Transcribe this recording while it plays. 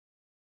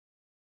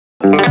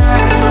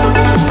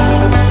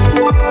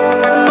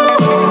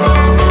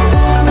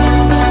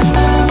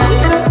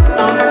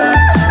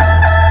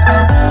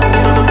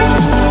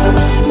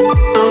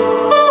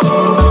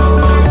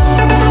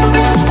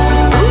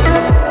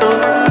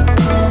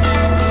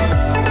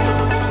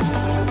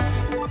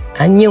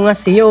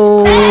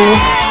안녕하세요!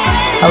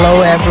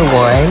 Hello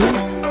everyone!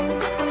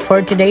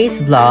 For today's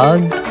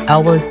vlog, I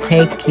will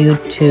take you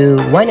to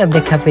one of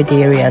the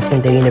cafeterias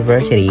in the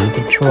university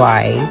to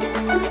try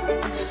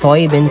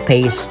soybean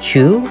paste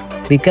stew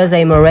because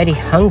I'm already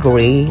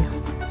hungry.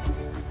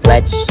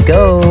 Let's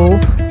go!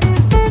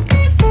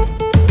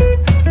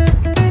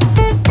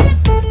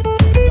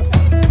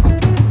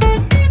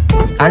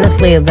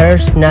 Honestly,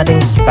 there's nothing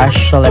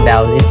special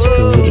about this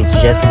food. It's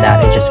just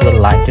that I just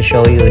would like to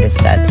show you the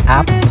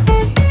setup,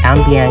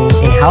 ambience,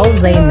 and how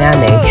they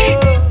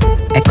manage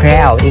a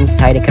crowd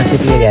inside the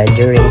cafeteria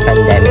during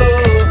pandemic.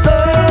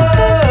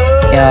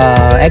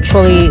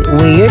 Actually,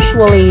 we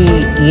usually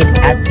eat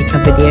at the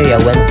cafeteria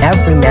when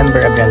every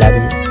member of the lab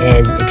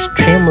is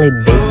extremely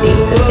busy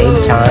to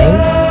save time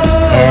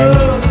and,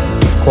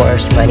 of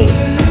course, money.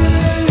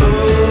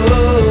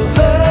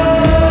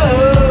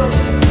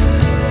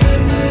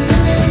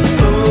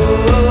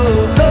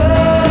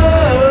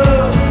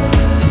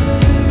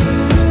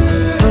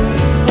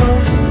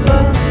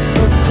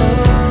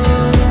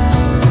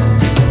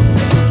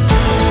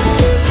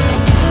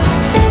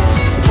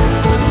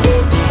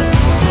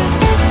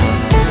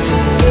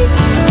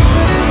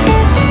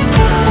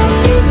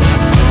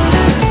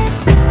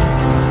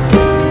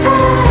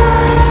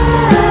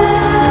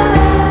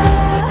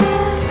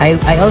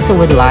 I also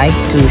would like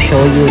to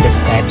show you the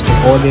steps in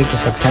order to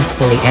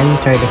successfully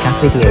enter the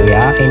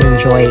cafeteria and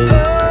enjoy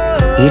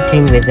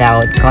eating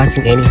without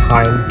causing any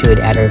harm to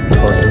the other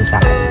people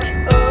inside.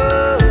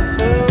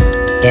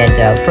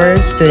 And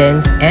first,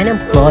 students and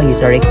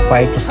employees are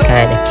required to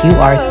scan a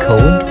QR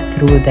code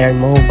through their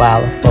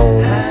mobile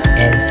phones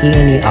and see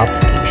a new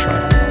application.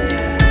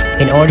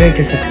 In order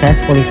to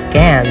successfully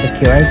scan the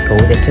QR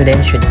code, the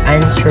students should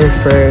answer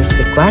first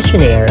the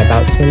questionnaire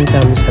about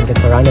symptoms of the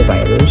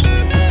coronavirus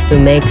to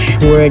make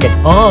sure that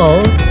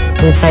all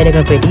inside the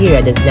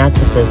cafeteria does not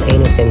possess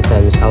any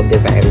symptoms of the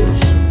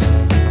virus.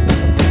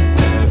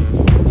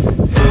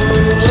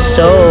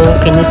 So,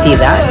 can you see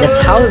that? That's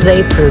how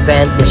they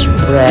prevent the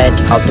spread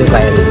of the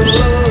virus.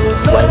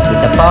 1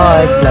 seat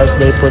apart, plus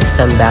they put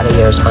some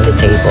barriers on the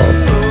table.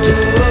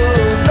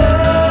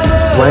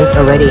 Once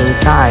already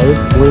inside,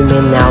 we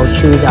may now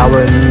choose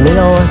our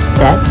meal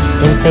set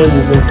and pay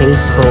using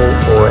PayCo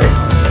or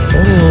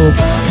any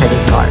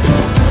credit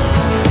cards.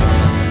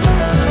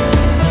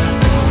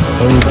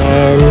 And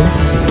then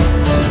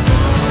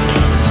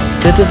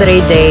 2 to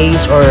 3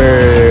 days or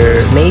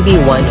maybe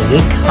 1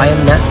 week, I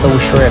am not so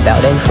sure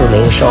about the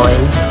information.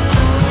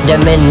 The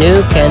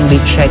menu can be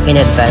checked in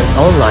advance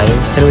online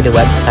through the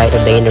website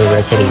of the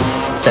university.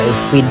 So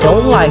if we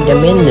don't like the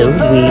menu,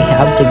 we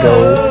have to go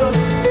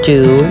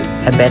to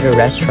a better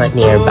restaurant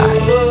nearby.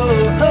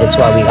 That's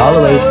why we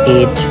always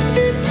eat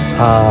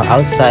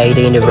outside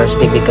the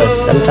university because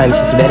sometimes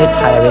it's very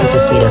tiring to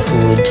see the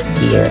food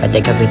here at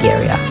the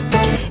cafeteria.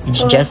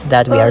 It's just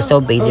that we are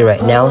so busy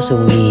right now,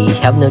 so we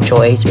have no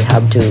choice. We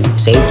have to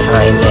save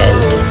time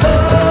and,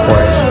 of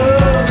course,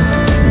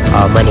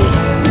 money.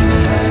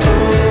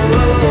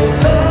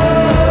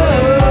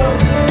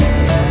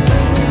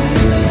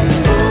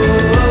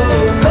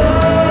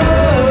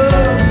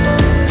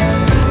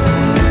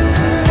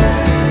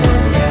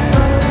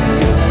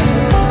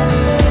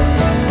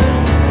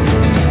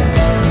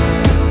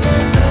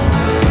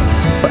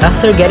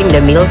 After getting the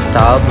meal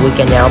stop, we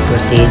can now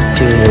proceed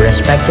to the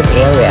respective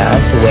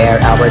areas where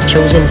our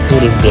chosen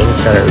food is being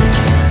served.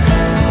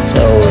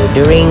 So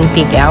during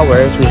peak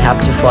hours, we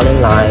have to fall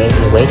in line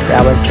and wait for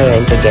our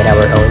turn to get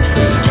our own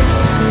food.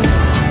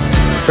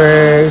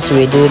 First,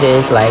 we do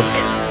this like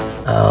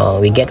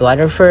we get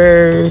water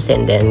first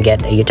and then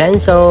get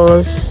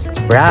utensils,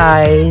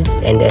 rice,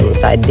 and then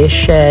side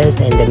dishes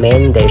and the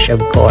main dish,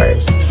 of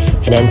course.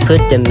 And then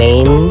put the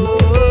main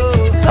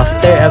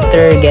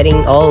After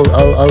getting all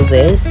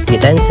this,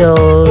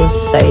 utensils,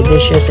 side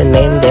dishes, and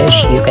main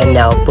dish, you can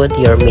now put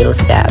your meal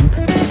tab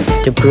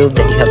to prove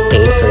that you have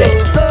paid for it.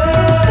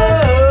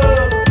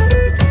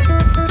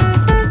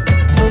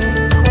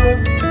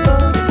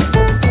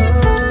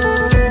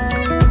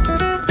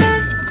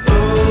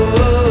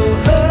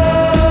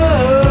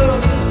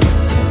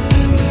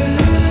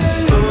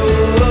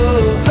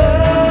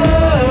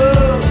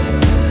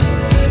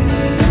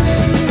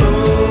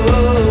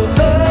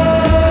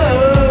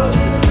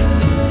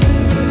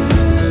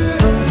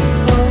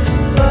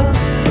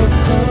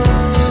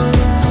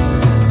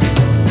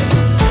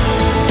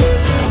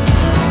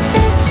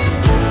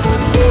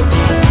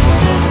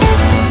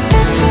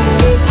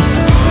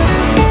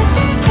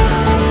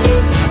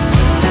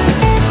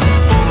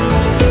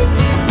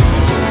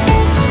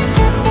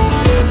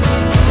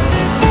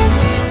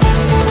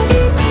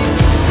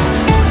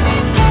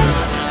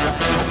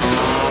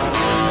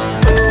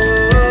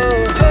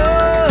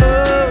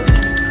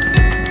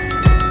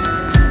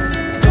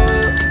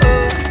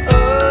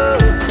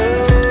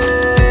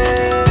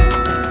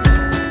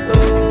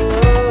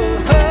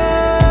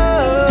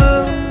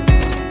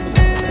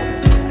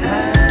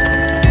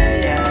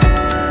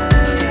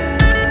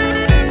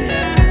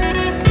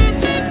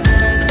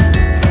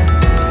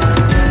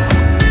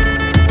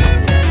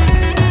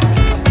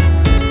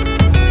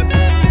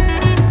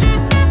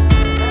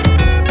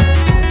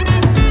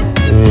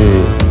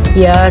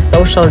 Yeah,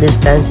 social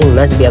distancing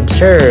must be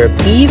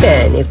observed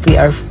even if we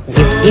are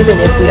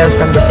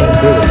from the same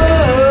group.